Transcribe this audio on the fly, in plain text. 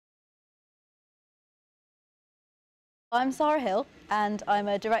I'm Sara Hill and I'm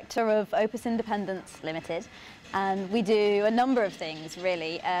a director of Opus Independence Limited, and we do a number of things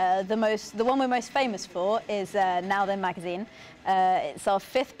really. The one we're most famous for is Now Then magazine. It's our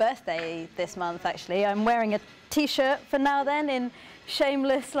 5th birthday this month actually. I'm wearing a t-shirt for Now Then in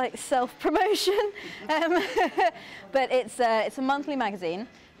shameless self-promotion, but it's a monthly magazine.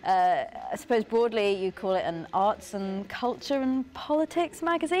 I suppose broadly you call it an arts and culture and politics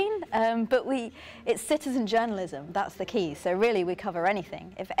magazine, but it's citizen journalism, that's the key. So really we cover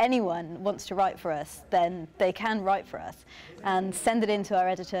anything. If anyone wants to write for us, then they can write for us and send it in to our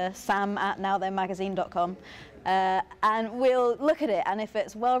editor, sam@nowthenmagazine.com, and we'll look at it, and if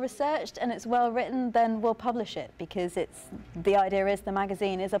it's well researched and it's well written, then we'll publish it, because the idea is the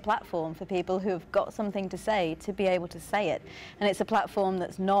magazine is a platform for people who have got something to say to be able to say it, and it's a platform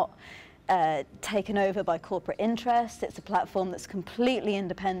that's not taken over by corporate interest. It's a platform that's completely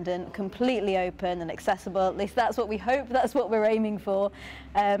independent, completely open and accessible. At least that's what we hope, that's what we're aiming for.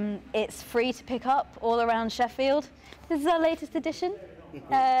 It's free to pick up all around Sheffield. This is our latest edition.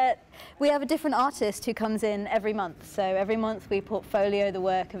 We have a different artist who comes in every month. So every month we portfolio the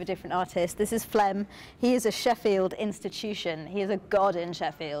work of a different artist. This is Flem. He is a Sheffield institution. He is a god in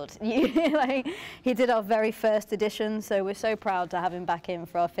Sheffield. He did our very first edition, so we're so proud to have him back in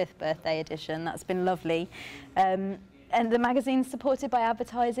for our 5th birthday edition. That's been lovely. And the magazine's supported by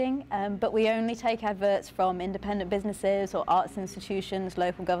advertising, but we only take adverts from independent businesses or arts institutions,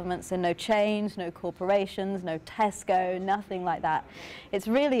 local governments, so no chains, no corporations, no Tesco, nothing like that. It's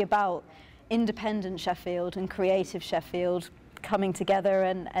really about independent Sheffield and creative Sheffield coming together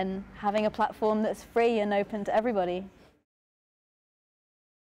and having a platform that's free and open to everybody.